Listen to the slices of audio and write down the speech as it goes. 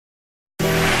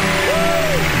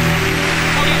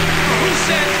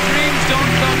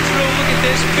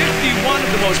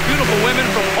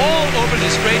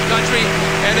this great country,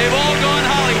 and they've all gone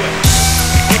Hollywood.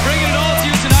 We're bringing it all to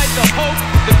you tonight, the hope,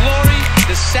 the glory,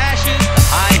 the sashes, the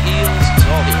high heels, it's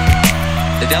all here.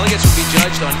 The delegates will be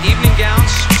judged on evening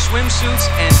gowns,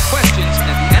 swimsuits, and questions, and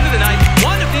at the end of the night,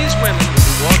 one of these women will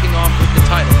be walking off with the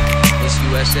title, Miss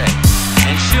USA.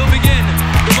 And she'll begin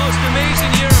the most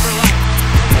amazing year of her life.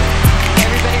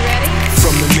 Everybody ready?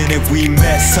 From the minute we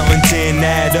met, something didn't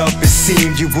add up. It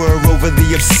seemed you were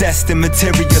overly obsessed in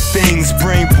material things,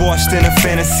 brainwashed in a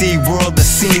fantasy world of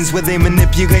scenes where they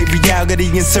manipulate reality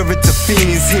and serve it to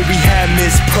fiends. Here we have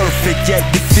Miss Perfect, yet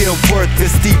you feel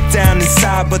worthless deep down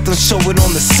inside, but don't show it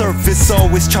on the surface.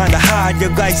 Always trying to hide,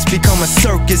 your life's become a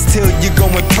circus till you go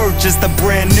and purchase the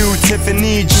brand new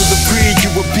Tiffany jewelry.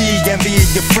 You will be envying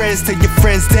your friends till your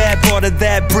friend's dad bought her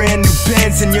that brand new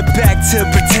Benz, and you're back to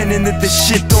pretending that this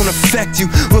shit don't affect you,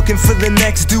 looking for the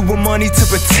next dude with money to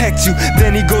protect you.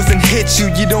 Then he goes and hits you,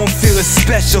 you don't feel as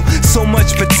special. So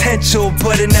much potential,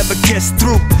 but it never gets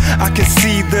through. I can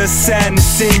see the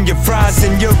sadness in your eyes,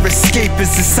 and your escape is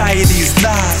society's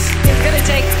lies. It's gonna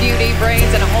take beauty,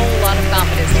 brains, and a whole lot of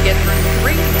confidence to get through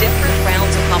 3 different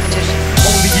rounds of competition.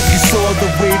 Only if you saw the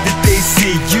way that they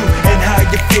see you, and how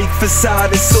your fake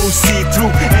facade is so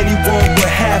see-through. Anyone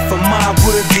with half a mind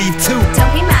would leave too.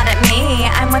 Don't be mad at me,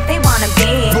 I'm what they wanna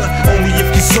be. But only if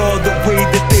you saw the way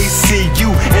that they see you,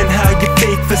 and how your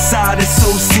fake facade is so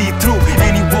see-through.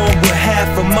 Anyone with half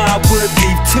a mind would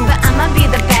leave too. But I'ma be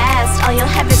the best, all you'll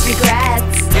have is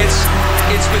regrets.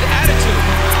 It's with attitude.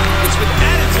 It's with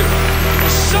attitude.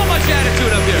 There's so much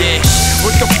attitude up here. Yeah,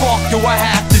 what the fuck do I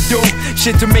have to do?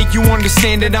 Shit to make you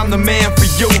understand that I'm the man for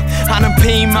you. I done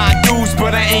paid my dues,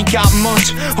 but I ain't got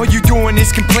much. All you doing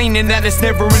is complaining that it's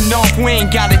never enough. We ain't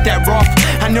got it that rough.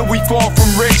 I know we fall from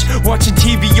rich, watching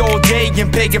TV all day and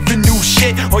begging for new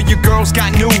shit. All your girls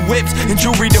got new whips and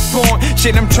jewelry to flaunt.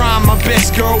 Shit, I'm trying my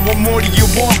best, girl, what more do you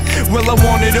want? Well, I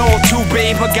want it all too,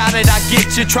 babe, I got it, I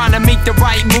get you. Trying to make the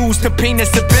right moves to paint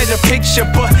us a better picture,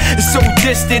 but it's so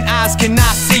distant, eyes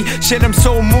cannot see. Shit, I'm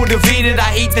so motivated, I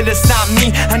hate that it's not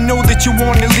me. I know that you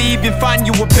wanna leave and find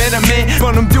you a better man,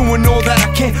 but I'm doing all that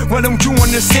I can. Why don't you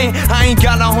understand? I ain't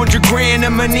got 100 grand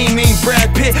and my name ain't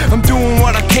Brad Pitt. I'm doing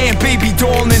what I can, baby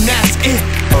doll, and that's it.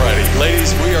 Alrighty,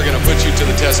 ladies, we are gonna put you to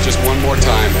the test just one more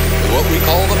time with what we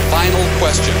call the final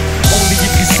question. Only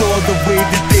if you saw the way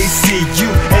that they see you,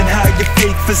 and how your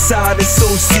fake facade is so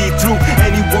see-through.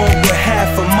 Anyone with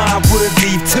half a mind would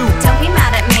leave too. Don't be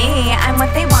mad at me, I'm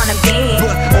what they wanna be.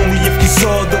 But only if you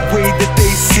saw the way that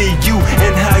they see you,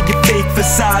 and how your fake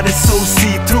facade is so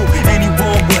see-through.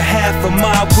 Anyone with half a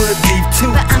mind would leave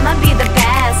too. But I'ma be the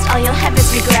best, all you'll have is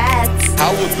regrets. How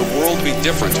would the world be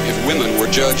different if women were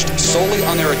judged solely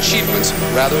on their achievements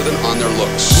rather than on their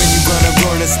looks? When you gonna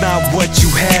learn it's not what you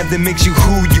have that makes you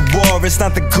who you are. It's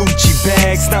not the Gucci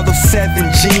bags, not those 7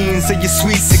 jeans or your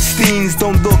sweet 16s.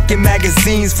 Don't look in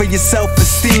magazines for your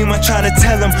self-esteem. I try to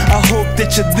tell them, I hope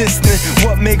that you're listening.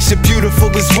 What makes you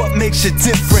beautiful is what makes you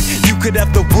different. You could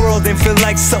have the world and feel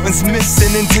like something's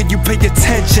missing until you pay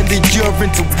attention to your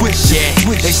intuition.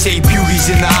 Yeah, they say beauty's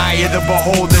in the eye of the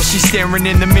beholder. She's staring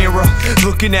in the mirror,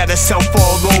 looking at herself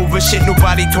all over. Shit,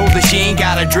 nobody told her she ain't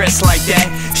gotta dress like that.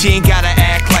 She ain't gotta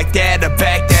act like that or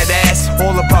back that ass.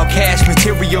 All about cash,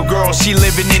 material girl, she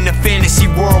living in the fantasy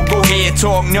world. Go ahead,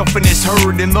 talk, nothing is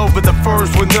heard. In love with the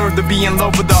first, with learn to be in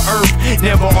love with the earth.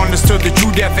 Never understood the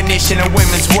true definition of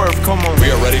women's worth. Come on. We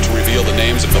are ready to reveal the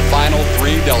names of the final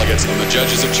 3 delegates whom the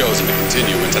judges have chosen to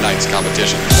continue in tonight's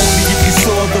competition. Only if you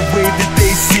saw the way that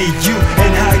they see you,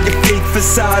 and how your fake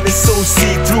facade is so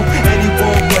see-through.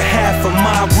 Anyone with half a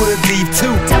mind would leave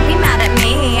too. Don't be mad at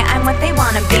me, I'm what they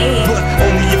wanna be. But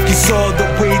only if you saw the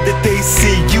way that they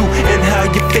see you, and how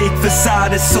your fake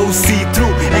facade is so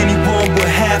see-through. Anyone with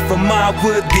half a mind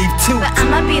would leave too. But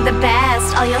I'ma be the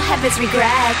best, all you'll have is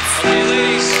regrets. Okay,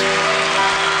 ladies,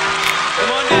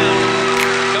 come on down.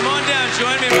 Come on down,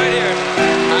 join me right here.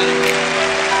 Hide it.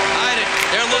 Hide it.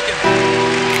 They're looking.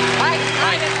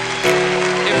 Hide it.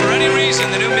 If for any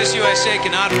reason the new Miss USA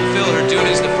cannot fulfill her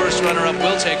duties, the first runner-up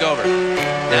will take over.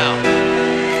 Now,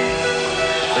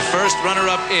 the first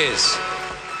runner-up is